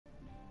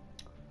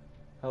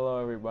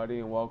Hello everybody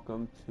and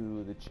welcome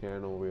to the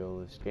channel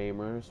Realist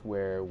Gamers,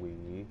 where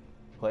we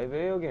play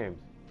video games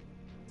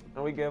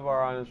and we give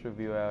our honest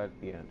review at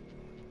the end.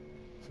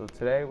 So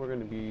today we're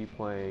going to be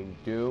playing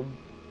Doom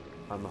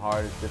on the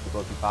hardest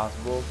difficulty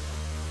possible,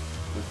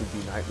 which would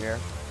be Nightmare.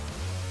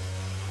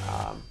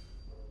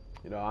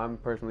 I'm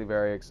personally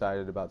very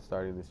excited about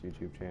starting this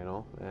YouTube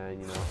channel,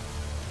 and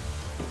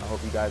I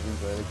hope you guys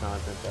enjoy the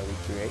content that we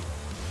create.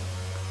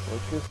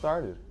 Let's get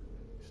started.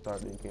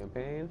 Start new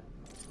campaign.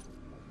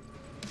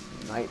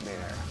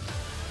 Nightmare.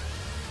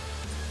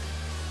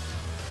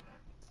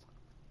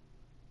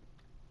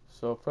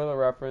 So for the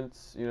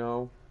reference,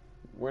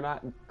 we're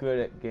not good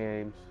at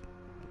games,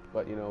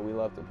 but we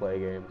love to play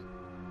games.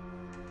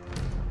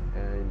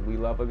 And we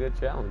love a good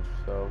challenge,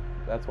 so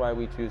that's why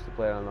we choose to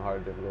play it on the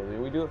harder difficulty.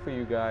 And we do it for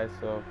you guys,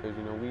 so because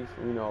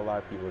we know a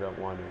lot of people don't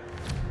want to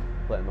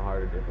play on the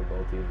harder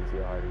difficulty to see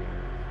how hard the game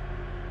is.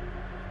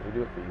 So we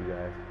do it for you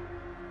guys.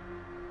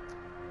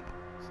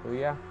 So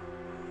yeah.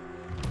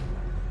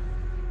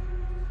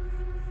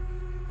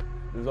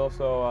 There's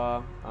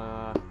also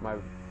my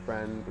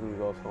friend who's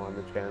also on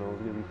the channel is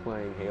going to be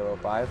playing Halo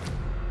 5,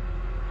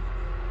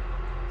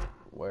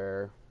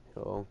 where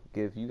he'll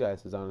give you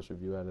guys his honest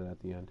review at it at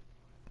the end.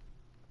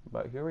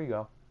 But here we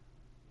go.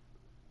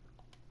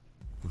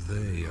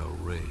 They are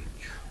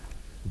rage,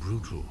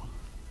 brutal,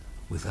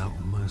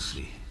 without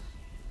mercy.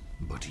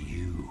 But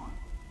you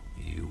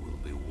will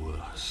be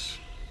worse.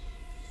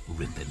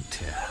 Rip and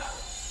tear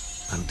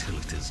until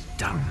it is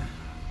done.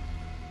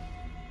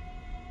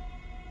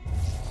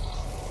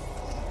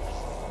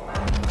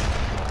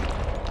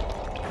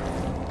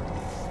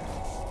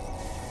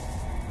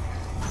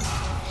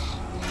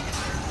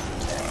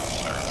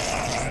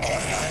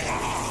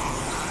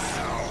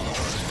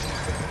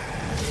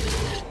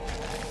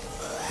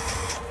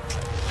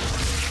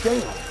 Damn!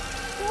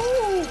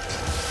 Woo!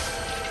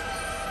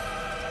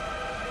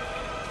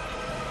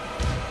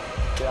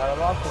 Get out of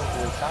our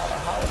country.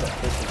 How is that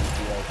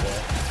efficiency right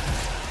there?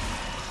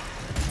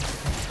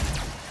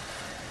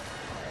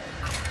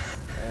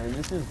 And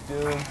this is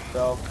Doom,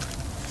 so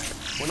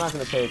we're not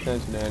going to pay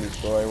attention to any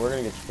story. We're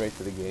going to get straight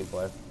to the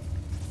gameplay.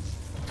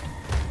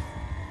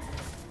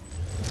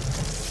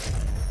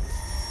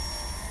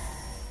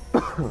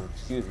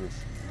 Excuse me.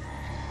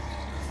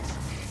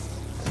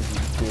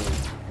 We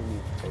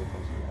need to pay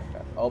attention to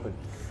that. Open.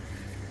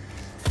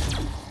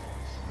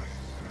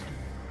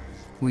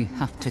 We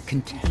have to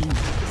contain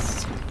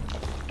this.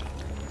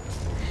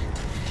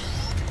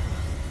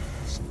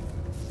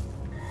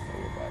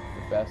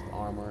 The best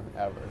armor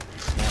ever.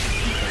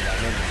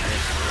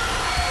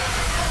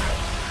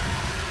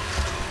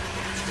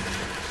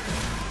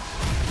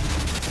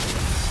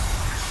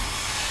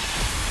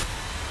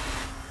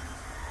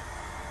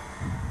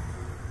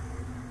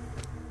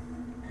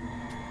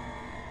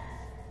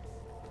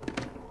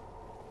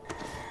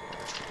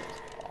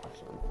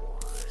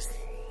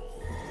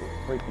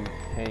 Freaking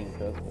tank,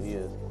 that's what he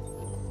is.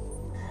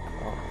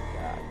 Oh my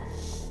god.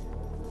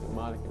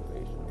 Demonic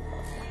invasion.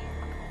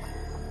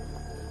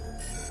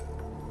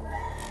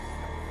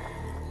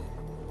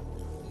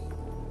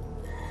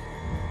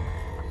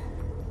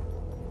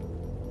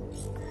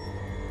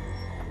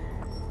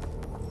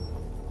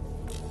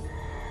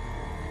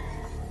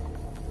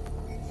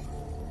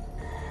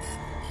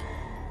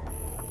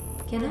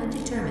 Cannot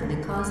determine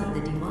the cause of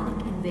the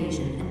demonic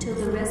invasion until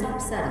the Resop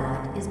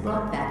satellite is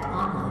brought back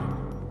online.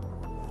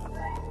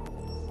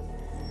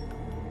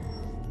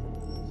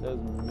 Says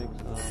mix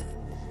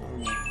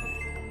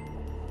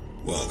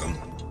Welcome.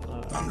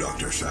 I'm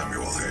Dr.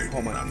 Samuel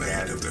Hayden. I'm the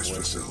head of this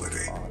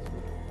facility.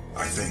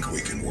 I think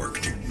we can work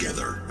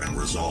together and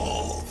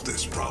resolve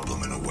this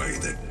problem in a way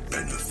that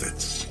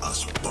benefits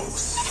us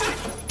both.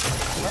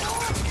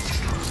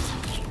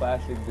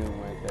 Classic Doom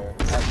right there.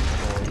 That's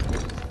the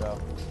good stuff.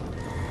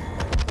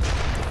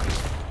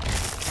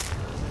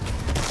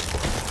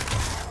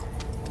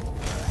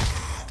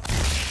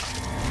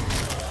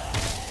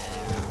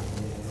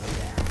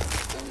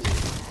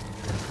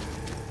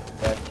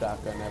 Best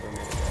shotgun ever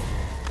made.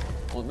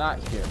 Well, not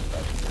here,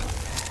 but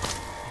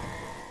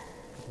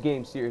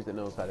game series that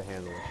knows how to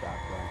handle a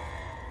shotgun.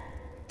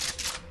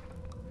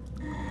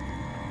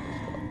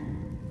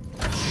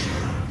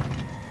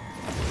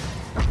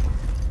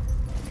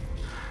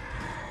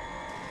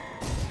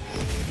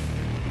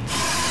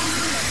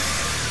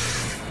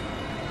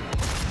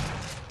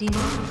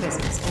 Demonic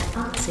presence at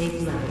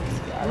unsafe levels.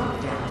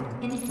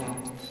 Lockdown in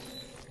effect.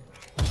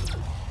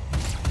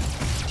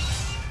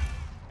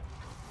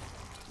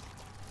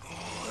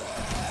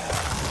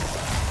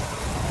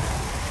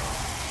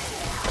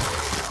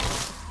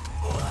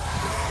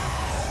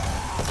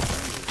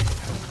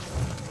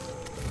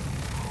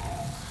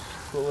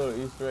 Cool little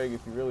Easter egg,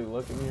 if you really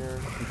look in here,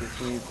 you can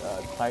see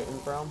Titan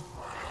from,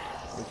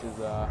 which is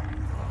a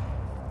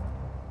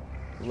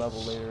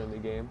level later in the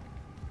game.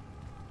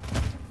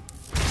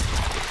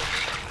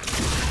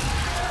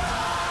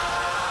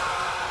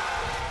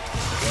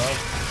 Well,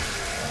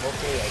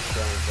 hopefully I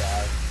don't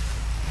die.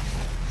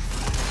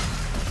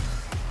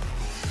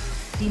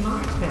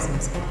 Demonic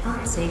presence at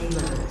unsafe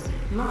levels.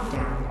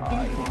 Lockdown in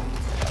effect.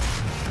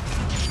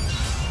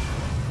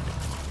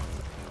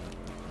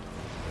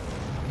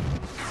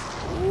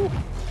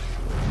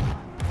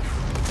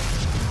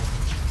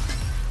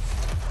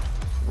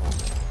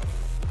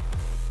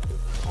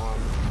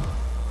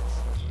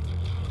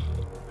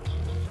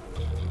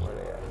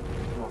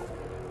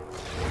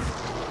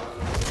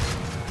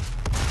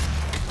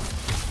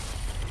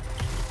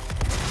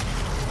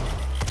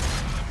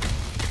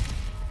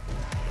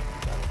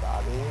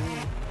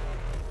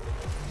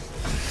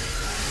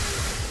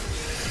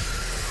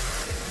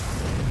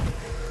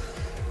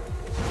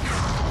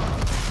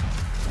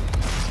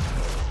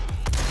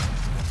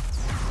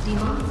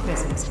 Demonic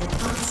presence at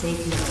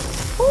unsafe levels.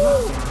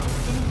 Lockdown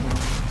in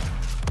effect.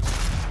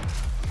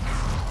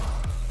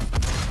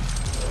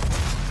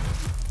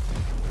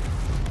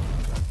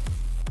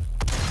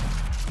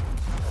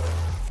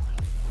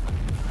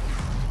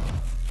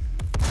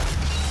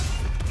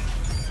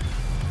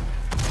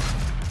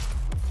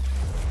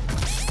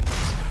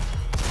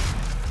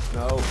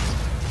 No.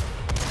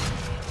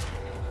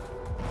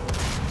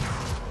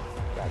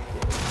 That's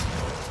it.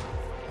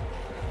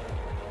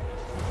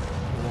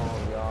 Come on,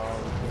 y'all.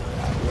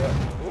 Yeah.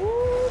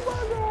 Ooh,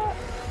 my God.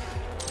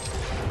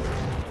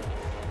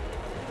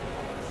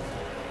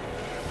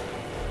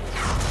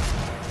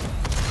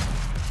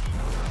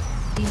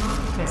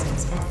 Demonic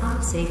presence at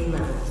unsafe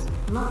levels.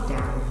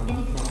 Lockdown in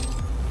effect.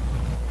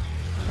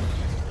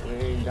 We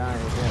ain't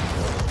dying again.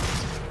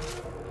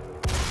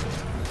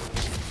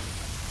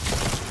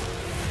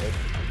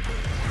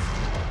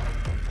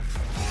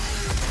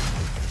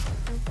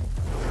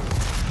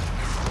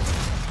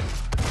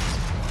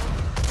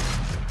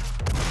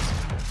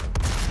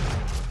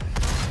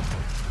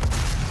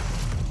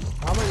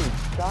 How many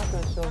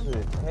shotgun shells did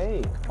it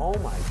take? Oh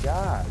my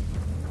God.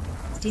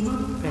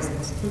 Demonic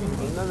presence Ain't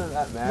eliminated. none of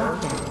that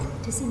matter.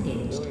 Lockdown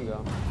disengaged. Here we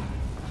go.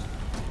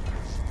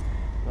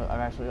 Look, I'm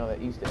actually on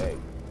the Easter egg.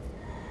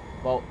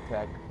 Vault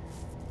tech.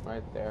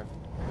 Right there.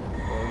 So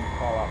you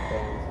call out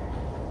fans.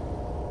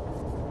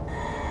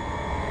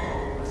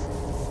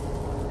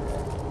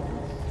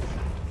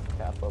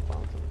 Tap up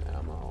on some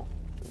ammo.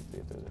 Let's see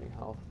if there's any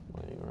health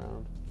laying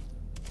around.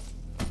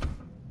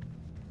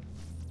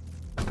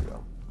 There we go.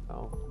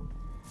 Oh.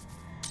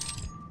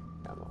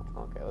 Ammo.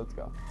 Okay, let's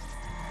go.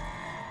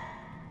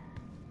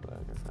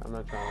 I'm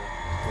not trying to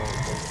slow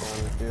things down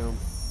with Doom.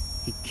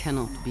 He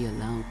cannot be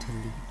allowed to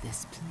leave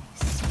this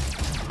place.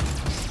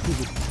 He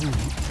would ruin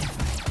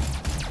everything.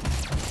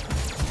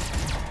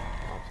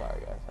 I'm sorry,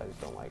 guys. I just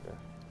don't like her.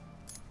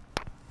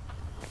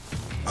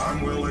 I'm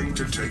willing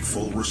to take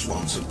full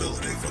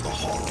responsibility for the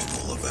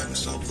horrible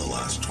events of the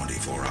last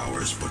 24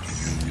 hours, but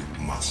you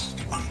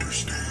must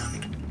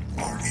understand.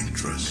 Our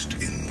interest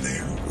in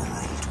their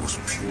world was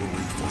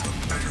purely for the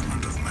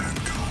betterment of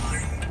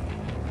mankind.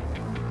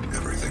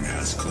 Everything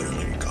has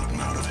clearly gotten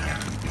out of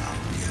hand now,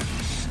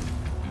 yes.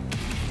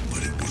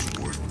 But it was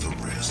worth the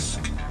risk.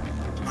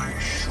 I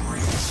assure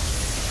you.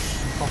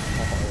 Oh,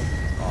 that's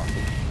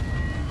awesome.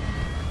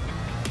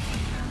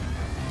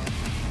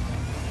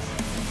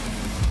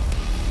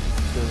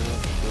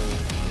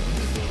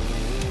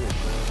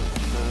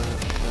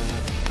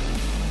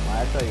 Well, I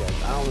tell you guys,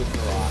 I don't listen to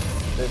rock.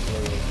 This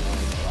really is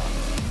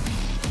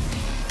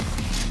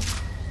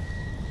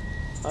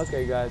rock.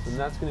 Okay, guys, and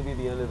that's going to be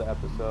the end of the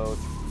episode.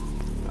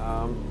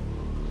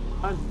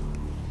 Fun.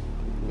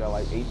 We got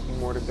like 18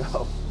 more to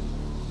go.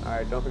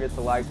 Alright, don't forget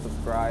to like,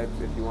 subscribe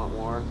if you want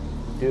more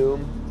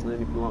Doom, and then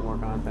if you want more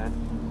content.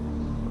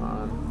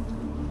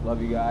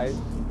 Love you guys.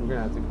 We're going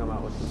to have to come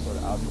out with some sort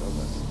of outro,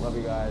 but love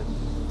you guys.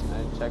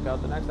 And check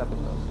out the next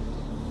episode.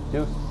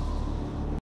 Deuce.